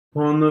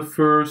On the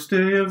first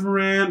day of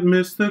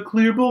Rantmas, the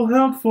clear bowl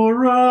held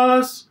for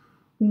us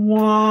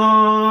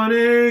 1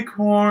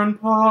 acorn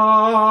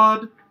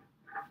pod.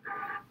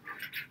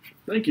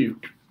 Thank you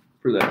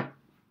for that.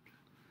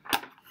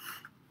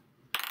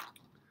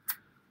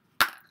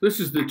 This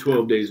is the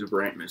 12 Days of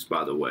Rantmas,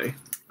 by the way.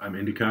 I'm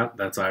Endicott.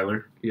 That's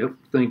Eiler. Yep.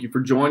 Thank you for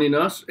joining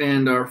us.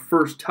 And our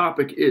first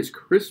topic is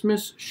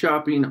Christmas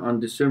shopping on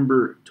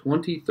December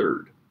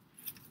 23rd.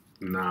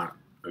 Not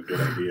a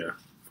good idea.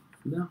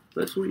 No,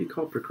 that's what you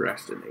call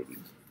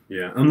procrastinating.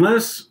 Yeah,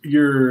 unless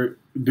you're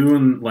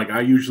doing like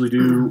I usually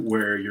do,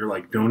 where you're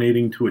like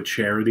donating to a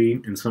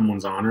charity in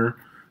someone's honor,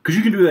 because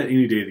you can do that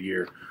any day of the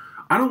year.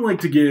 I don't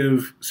like to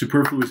give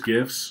superfluous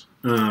gifts.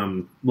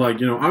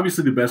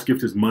 Obviously the best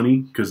gift is money,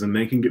 because then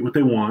they can get what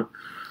they want.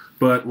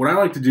 But what I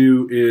like to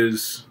do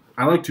is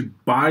I like to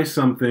buy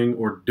something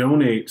or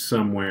donate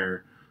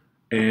somewhere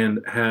and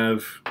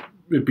have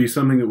it be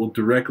something that will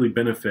directly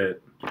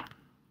benefit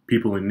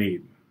people in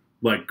need.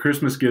 Like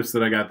Christmas gifts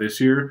that I got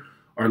this year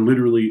are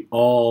literally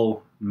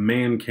all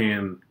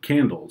man-can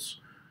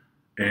candles.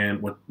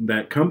 And what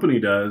that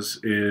company does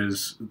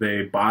is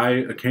they buy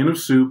a can of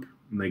soup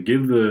and they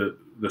give the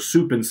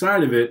soup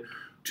inside of it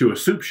to a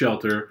soup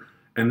shelter,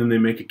 and then they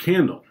make a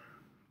candle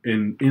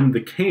in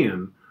the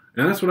can.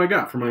 And that's what I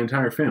got for my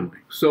entire family.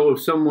 So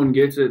if someone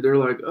gets it, they're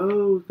like,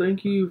 oh,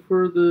 thank you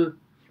for the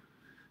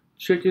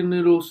chicken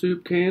noodle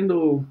soup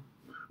candle.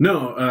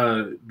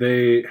 No,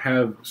 they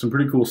have some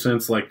pretty cool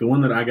scents. Like the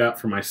one that I got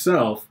for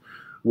myself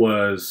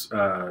was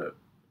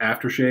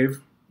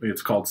aftershave.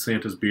 It's called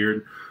Santa's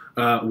Beard.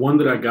 One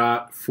that I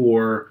got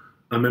for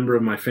a member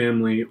of my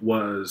family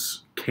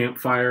was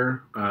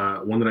Campfire.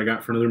 One that I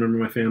got for another member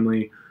of my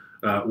family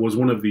was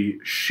one of the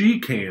she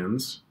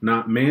cans,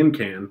 not man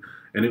can,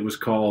 and it was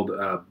called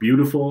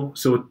Beautiful.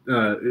 So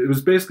it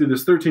was basically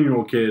this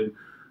 13-year-old kid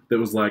that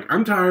was like,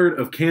 I'm tired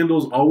of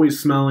candles always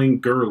smelling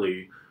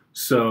girly,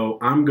 so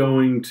I'm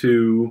going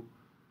to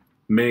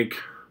make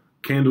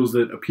candles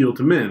that appeal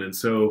to men. And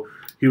so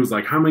he was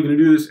like, how am I going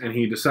to do this? And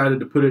he decided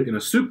to put it in a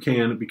soup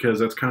can, because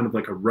that's kind of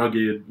like a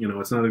rugged,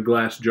 it's not a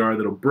glass jar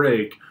that'll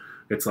break.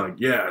 It's like,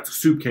 yeah, it's a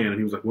soup can. And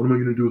he was like, what am I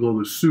going to do with all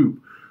this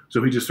soup?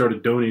 So he just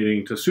started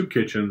donating to soup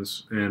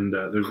kitchens, and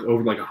there's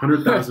over like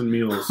 100,000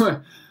 meals.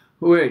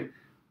 Wait,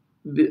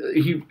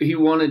 he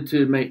wanted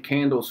to make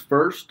candles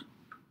first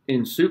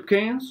in soup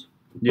cans?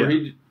 Yeah.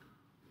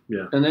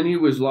 Yeah. And then he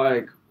was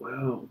like,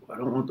 well, I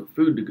don't want the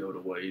food to go to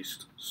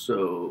waste,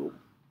 so,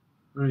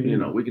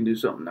 we can do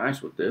something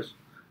nice with this.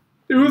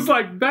 It was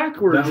like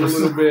backwards a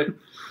little bit.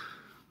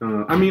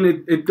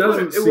 It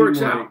doesn't seem works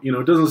like, out.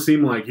 It doesn't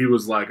seem like he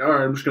was like, all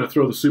right, I'm just going to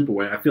throw the soup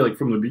away. I feel like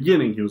from the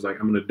beginning he was like,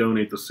 I'm going to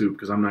donate the soup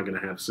because I'm not going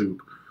to have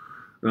soup.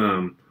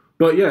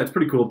 But yeah, it's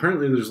pretty cool.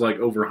 Apparently there's like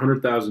over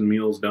 100,000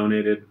 meals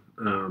donated.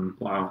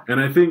 Wow. And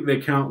I think they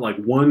count like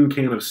one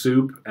can of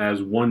soup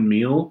as one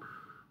meal.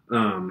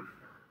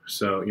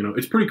 So,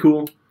 it's pretty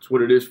cool. It's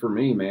what it is for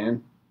me,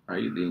 man. I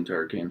eat the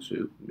entire can of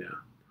soup. Yeah.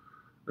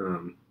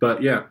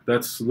 But yeah,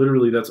 that's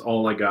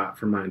all I got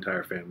from my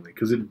entire family,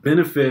 because it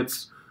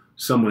benefits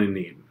someone in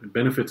need. It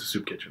benefits a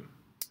soup kitchen.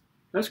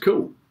 That's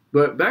cool.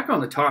 But back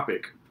on the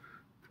topic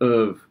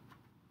of,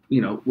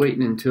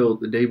 waiting until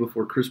the day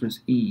before Christmas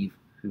Eve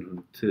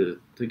to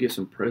get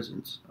some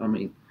presents. I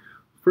mean,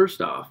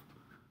 first off,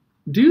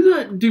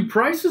 do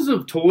prices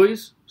of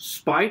toys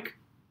spike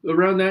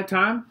around that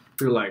time?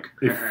 You're like,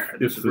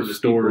 if the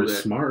store is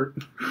smart.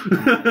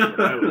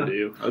 I would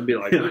do. I'd be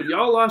like,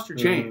 y'all lost your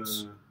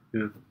chance.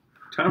 Yeah.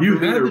 Time for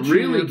me to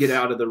really get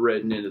out of the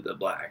red and into the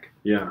black.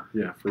 Yeah,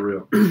 for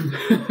real.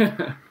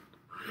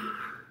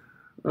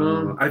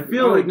 I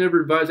feel like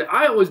never advise it.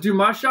 I always do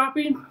my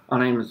shopping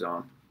on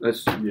Amazon.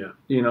 That's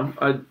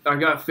I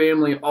got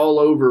family all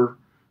over.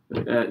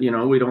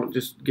 We don't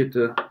just get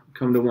to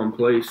come to one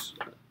place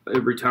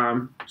every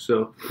time.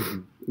 So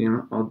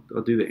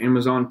I'll do the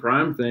Amazon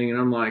Prime thing, and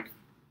I'm like,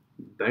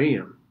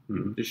 damn,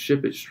 just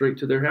ship it straight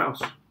to their house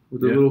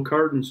with a little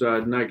card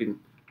inside, and I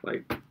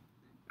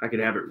could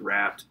have it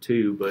wrapped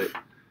too, but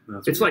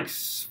it's weird. Like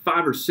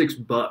 $5 or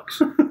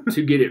 $6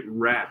 to get it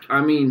wrapped.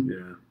 I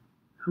mean,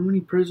 how many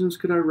presents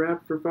could I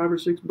wrap for $5 or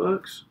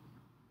 $6?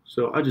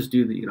 So I just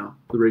do the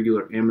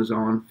regular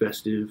Amazon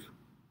festive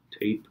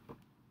tape.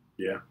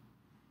 Yeah.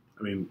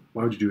 I mean,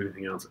 why would you do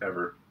anything else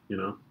ever,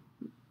 Yeah.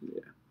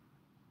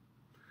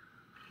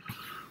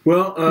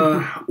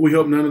 Well, we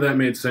hope none of that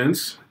made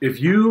sense.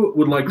 If you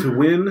would like to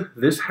win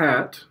this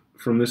hat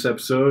from this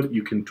episode,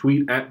 you can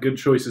tweet at Good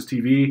Choices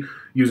TV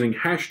using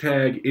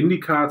hashtag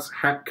Endicotts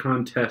Hat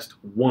Contest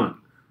 1.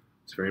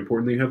 It's very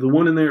important that you have the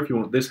 1 in there if you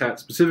want this hat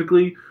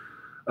specifically.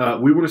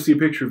 We want to see a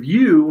picture of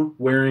you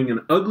wearing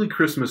an ugly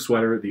Christmas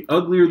sweater. The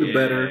uglier, the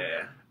better.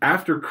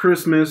 After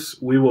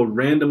Christmas, we will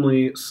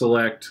randomly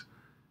select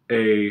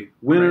a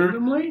winner.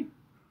 Randomly?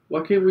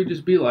 Why can't we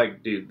just be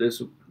like, dude,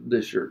 this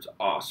shirt's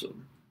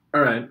awesome? All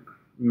right.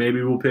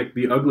 Maybe we'll pick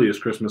the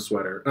ugliest Christmas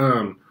sweater.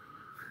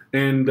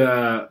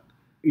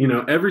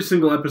 Every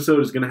single episode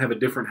is going to have a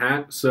different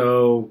hat,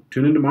 so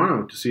tune in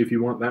tomorrow to see if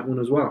you want that one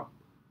as well.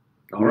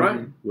 All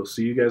right. We'll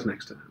see you guys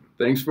next time.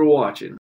 Thanks for watching.